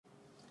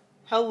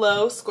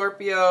Hello,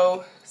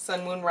 Scorpio,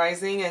 Sun, Moon,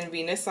 Rising, and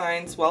Venus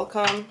signs.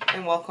 Welcome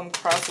and welcome,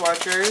 cross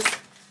watchers.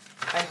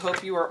 I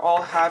hope you are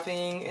all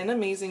having an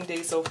amazing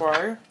day so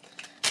far.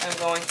 I'm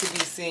going to be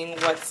seeing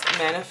what's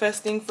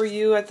manifesting for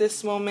you at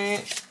this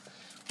moment,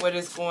 what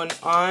is going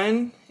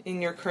on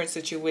in your current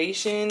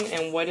situation,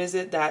 and what is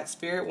it that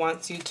Spirit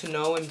wants you to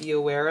know and be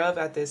aware of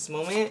at this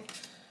moment.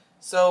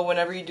 So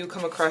whenever you do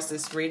come across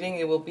this reading,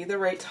 it will be the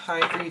right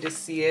time for you to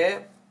see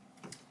it.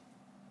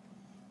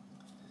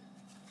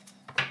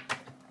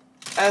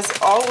 As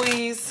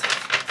always,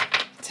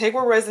 take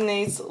what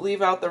resonates,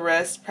 leave out the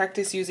rest.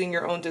 Practice using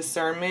your own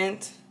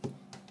discernment.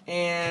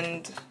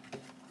 And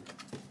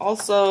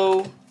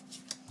also,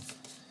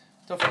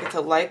 don't forget to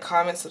like,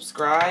 comment,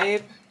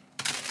 subscribe.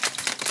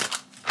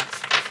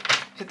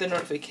 Hit the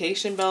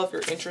notification bell if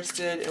you're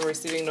interested in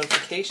receiving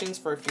notifications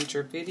for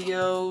future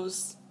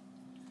videos.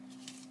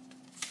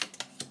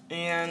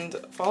 And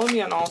follow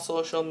me on all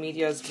social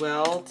media as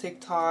well.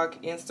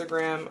 TikTok,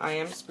 Instagram. I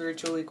am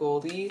Spiritually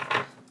Goldie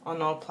on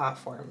all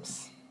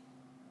platforms.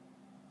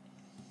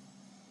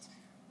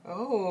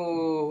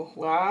 Oh,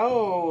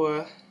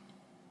 wow.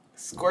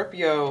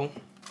 Scorpio,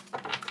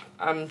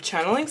 I'm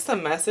channeling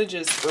some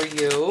messages for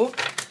you.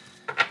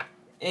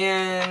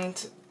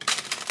 And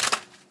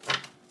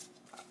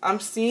I'm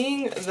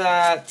seeing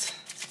that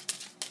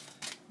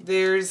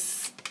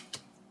there's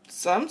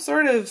some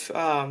sort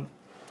of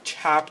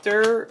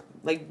chapter,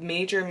 like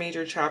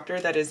major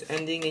chapter that is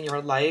ending in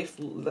your life,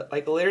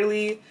 like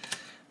literally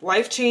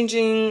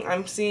life-changing.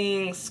 I'm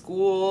seeing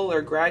school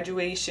or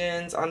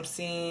graduations. I'm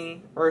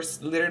seeing, or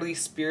literally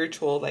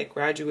spiritual, like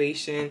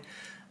graduation.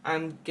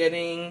 I'm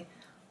getting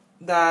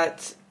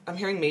that, I'm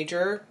hearing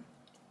major.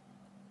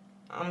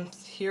 I'm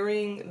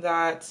hearing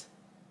that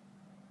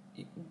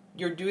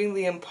you're doing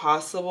the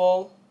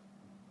impossible,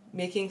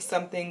 making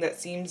something that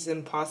seems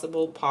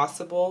impossible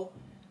possible.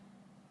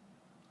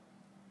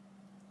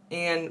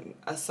 And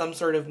some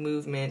sort of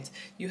movement.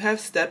 You have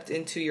stepped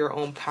into your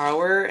own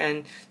power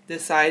and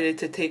decided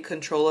to take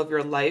control of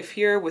your life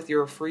here with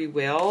your free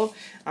will.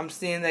 I'm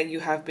seeing that you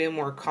have been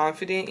more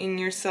confident in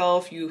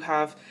yourself. You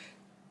have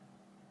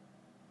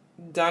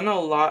done a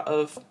lot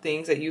of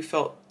things that you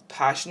felt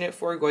passionate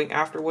for, going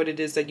after what it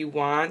is that you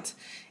want.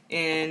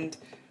 And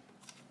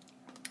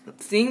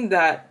seeing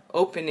that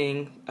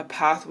opening, a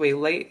pathway,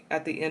 light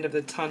at the end of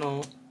the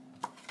tunnel.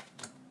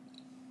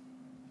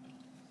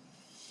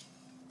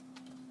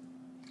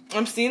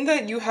 I'm seeing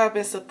that you have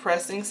been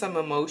suppressing some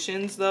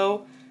emotions,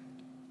 though.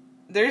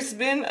 There's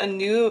been a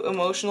new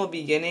emotional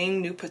beginning,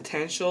 new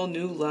potential,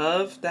 new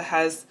love that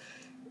has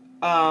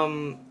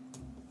been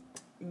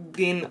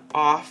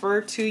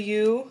offered to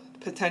you.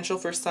 Potential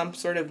for some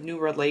sort of new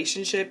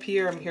relationship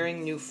here. I'm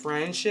hearing new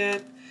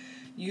friendship.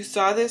 You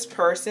saw this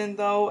person,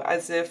 though,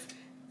 as if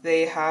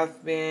they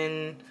have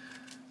been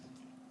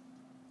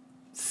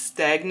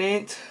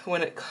stagnant.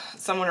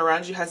 Someone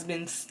around you has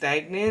been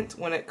stagnant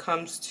when it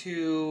comes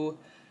to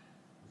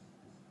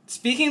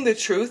speaking the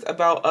truth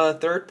about a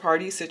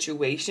third-party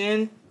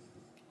situation.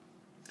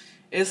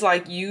 It's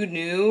like you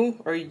knew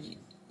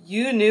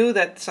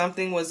that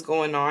something was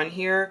going on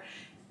here.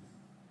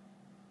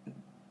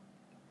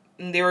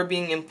 And they were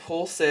being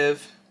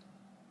impulsive.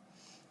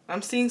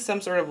 I'm seeing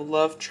some sort of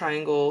love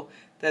triangle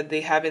that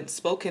they haven't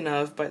spoken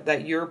of, but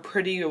that you're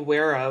pretty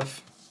aware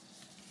of.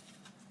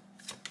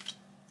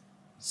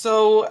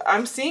 So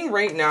I'm seeing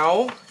right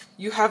now,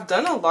 you have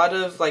done a lot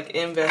of like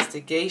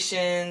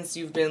investigations.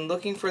 You've been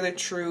looking for the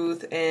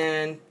truth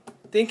and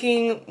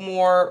thinking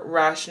more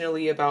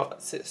rationally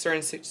about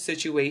certain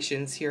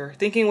situations here.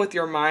 Thinking with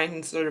your mind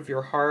instead of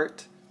your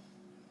heart.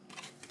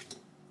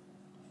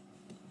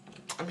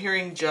 I'm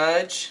hearing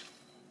judge,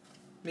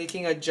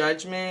 making a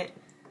judgment.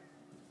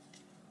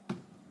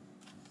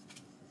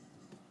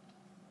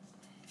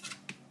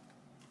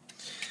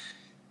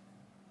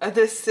 A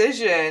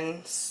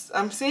decision.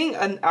 I'm seeing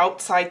an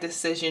outside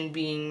decision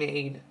being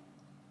made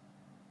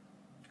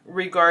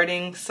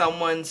regarding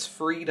someone's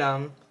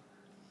freedom.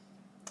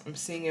 I'm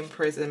seeing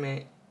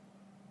imprisonment.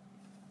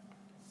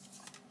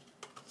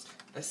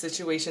 A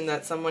situation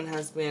that someone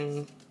has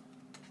been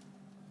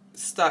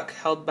stuck,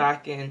 held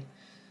back in.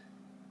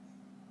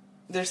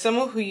 There's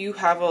someone who you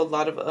have a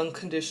lot of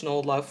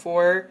unconditional love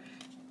for,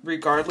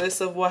 regardless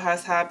of what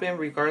has happened,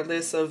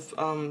 regardless of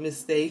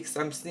mistakes.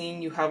 I'm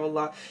seeing you have a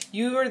lot.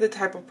 You are the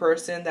type of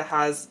person that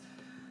has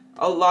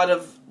a lot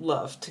of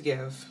love to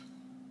give.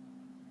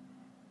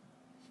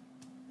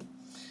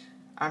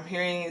 I'm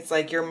hearing it's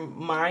like your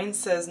mind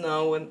says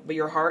no, but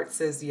your heart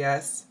says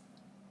yes.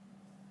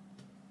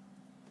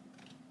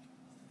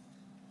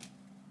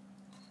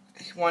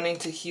 Wanting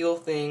to heal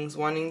things,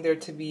 wanting there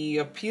to be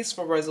a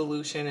peaceful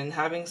resolution and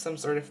having some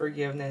sort of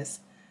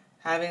forgiveness.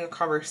 Having a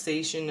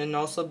conversation and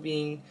also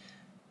being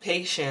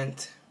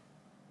patient.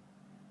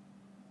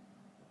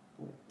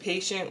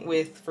 Patient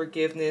with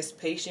forgiveness,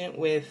 patient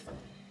with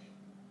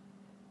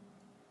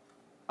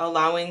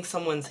allowing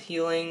someone's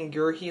healing,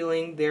 your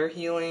healing, their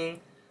healing.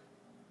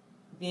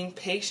 Being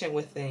patient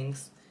with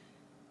things.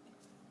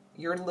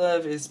 Your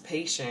love is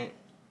patient.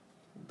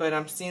 but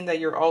I'm seeing that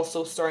you're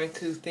also starting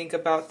to think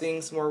about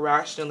things more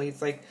rationally.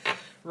 It's like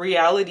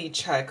reality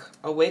check,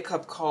 a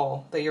wake-up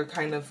call that you're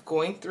kind of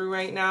going through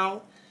right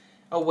now.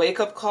 A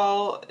wake-up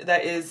call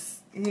that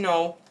is, you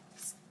know,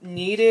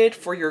 needed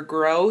for your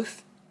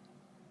growth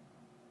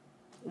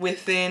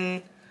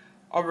within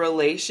a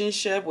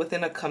relationship,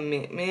 within a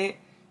commitment,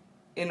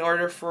 in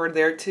order for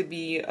there to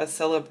be a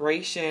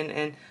celebration.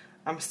 And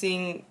I'm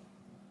seeing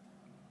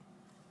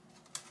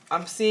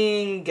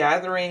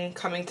gathering,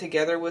 coming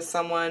together with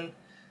someone.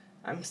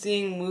 I'm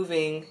seeing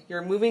moving.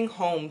 You're moving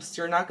homes.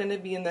 You're not going to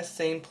be in the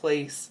same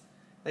place.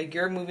 Like,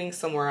 you're moving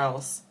somewhere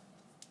else.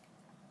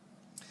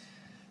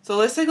 So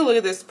let's take a look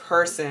at this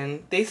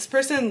person. This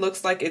person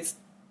looks like it's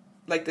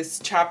like this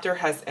chapter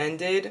has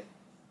ended.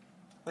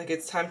 Like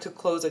it's time to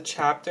close a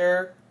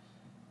chapter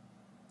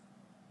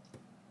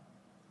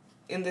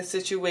in this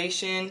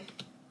situation.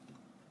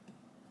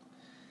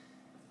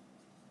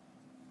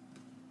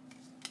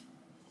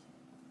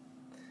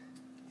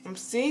 I'm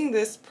seeing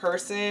this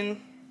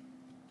person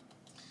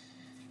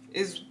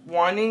is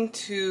wanting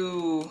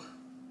to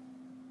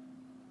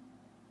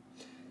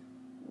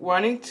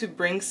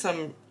bring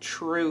some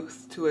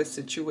truth to a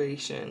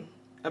situation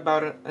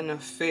about an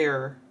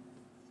affair.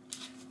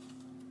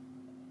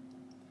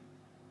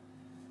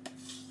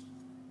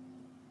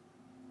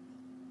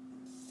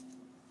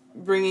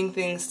 Bringing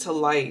things to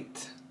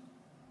light.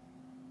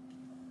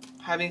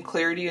 Having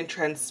clarity and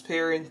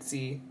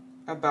transparency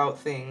about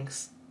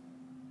things.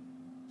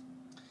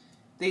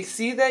 They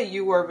see that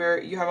you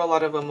have a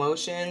lot of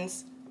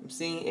emotions. I'm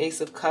seeing Ace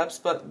of Cups,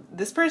 but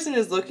this person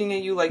is looking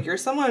at you like you're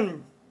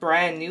someone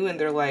brand new in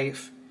their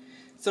life.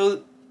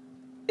 So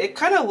it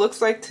kind of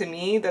looks like to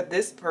me that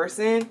this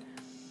person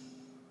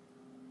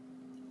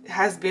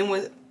has been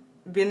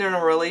in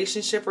a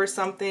relationship or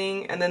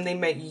something, and then they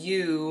met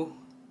you,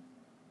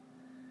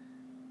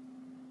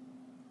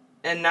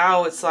 and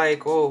now it's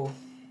like, oh,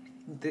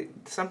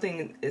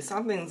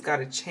 something's got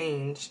to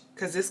change,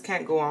 because this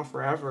can't go on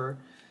forever.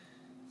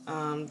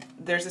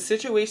 There's a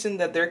situation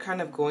that they're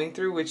kind of going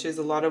through, which is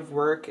a lot of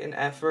work and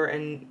effort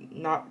and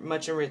not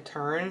much in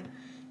return.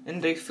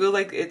 And they feel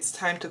like it's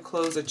time to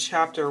close a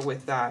chapter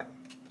with that.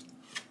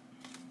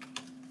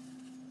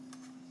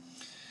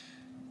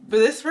 But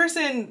this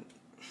person,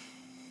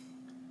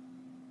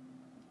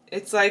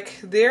 it's like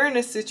they're in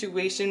a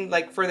situation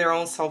like for their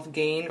own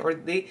self-gain, or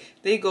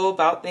they go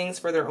about things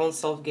for their own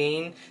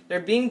self-gain. They're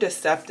being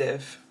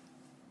deceptive.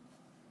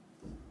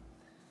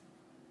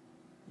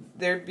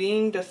 They're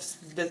being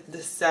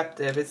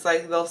deceptive. It's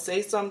like they'll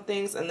say some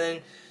things and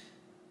then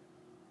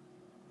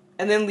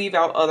leave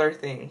out other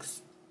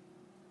things.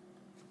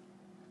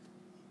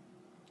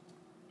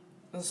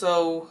 And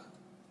so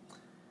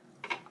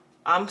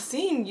I'm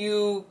seeing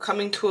you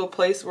coming to a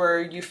place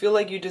where you feel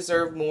like you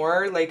deserve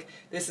more, like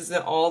this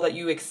isn't all that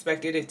you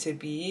expected it to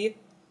be.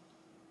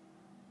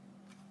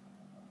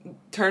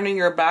 Turning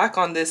your back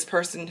on this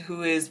person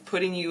who is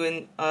putting you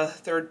in a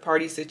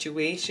third-party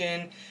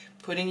situation,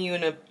 putting you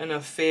in an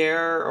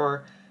affair,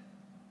 or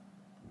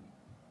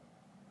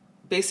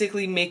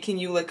basically making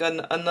you like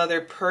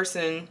another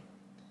person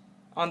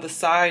on the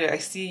side. I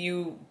see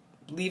you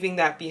leaving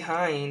that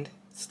behind,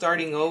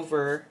 starting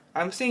over.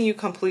 I'm seeing you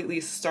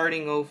completely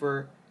starting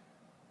over.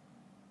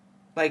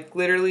 Like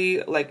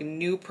literally like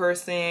new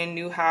person,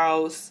 new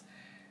house,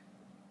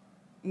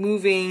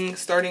 moving,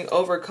 starting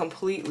over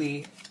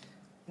completely.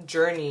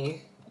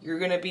 Journey. You're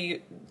going to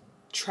be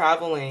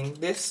traveling.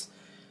 This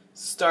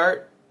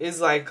start is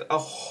like a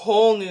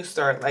whole new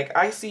start. Like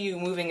I see you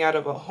moving out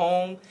of a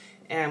home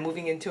and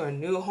moving into a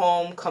new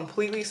home,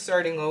 completely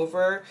starting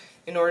over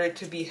in order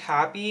to be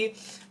happy.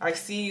 I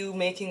see you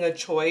making a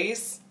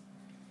choice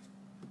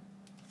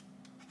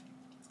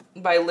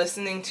by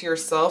listening to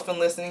yourself and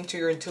listening to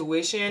your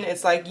intuition.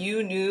 It's like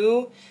you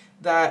knew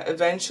that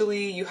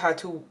eventually you had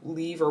to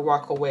leave or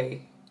walk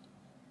away.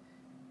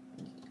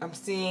 I'm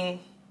seeing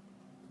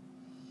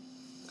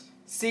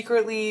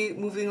secretly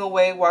moving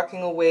away,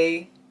 walking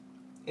away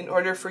in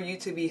order for you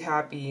to be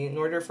happy, in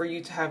order for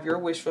you to have your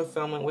wish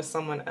fulfillment with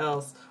someone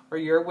else, or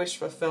your wish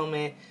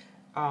fulfillment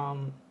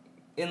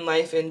in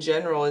life in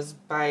general, is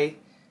by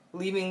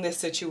leaving this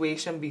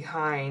situation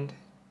behind.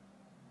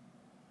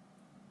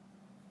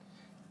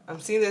 I'm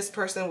seeing this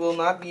person will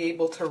not be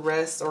able to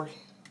rest, or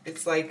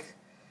it's like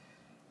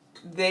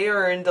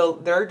they're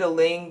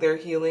delaying their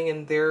healing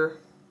and their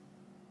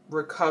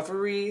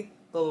recovery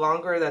the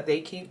longer that they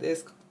keep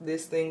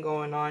this thing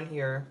going on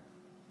here.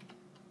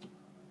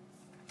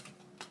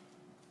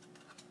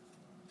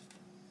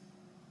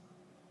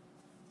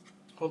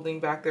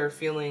 Holding back their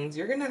feelings.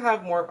 You're going to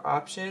have more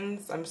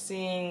options. I'm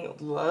seeing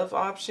love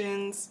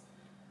options,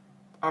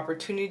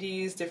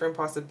 opportunities, different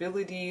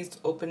possibilities,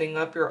 opening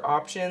up your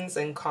options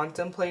and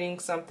contemplating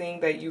something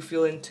that you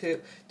feel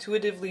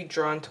intuitively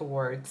drawn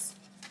towards.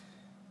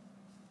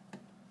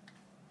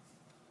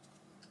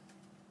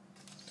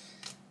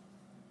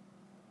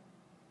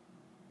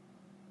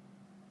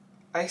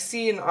 I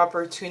see an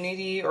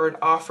opportunity or an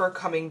offer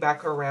coming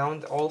back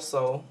around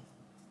also.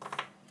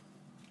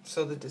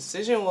 So the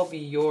decision will be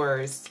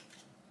yours.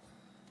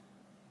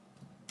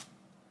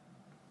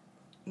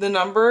 the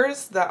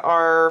numbers that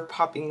are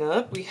popping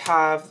up, we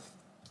have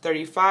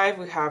 35,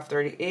 we have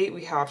 38,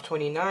 we have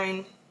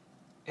 29,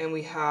 and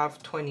we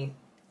have 20.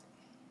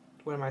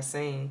 What am I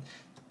saying?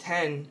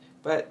 10.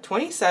 But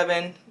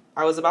 27,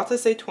 I was about to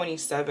say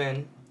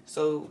 27.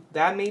 So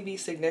that may be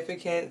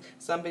significant.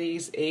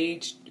 Somebody's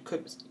age,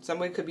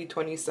 somebody could be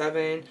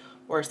 27,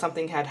 or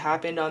something had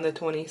happened on the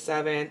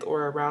 27th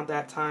or around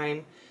that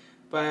time.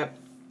 But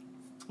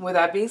with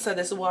that being said,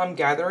 this is what I'm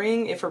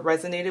gathering. If it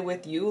resonated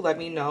with you, let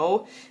me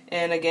know.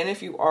 And again,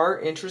 if you are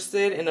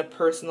interested in a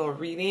personal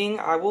reading,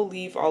 I will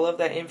leave all of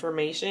that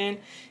information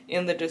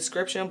in the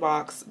description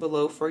box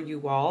below for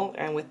you all.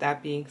 And with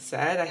that being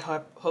said, I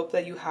hope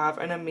that you have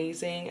an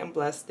amazing and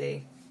blessed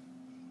day.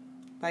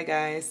 Bye,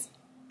 guys.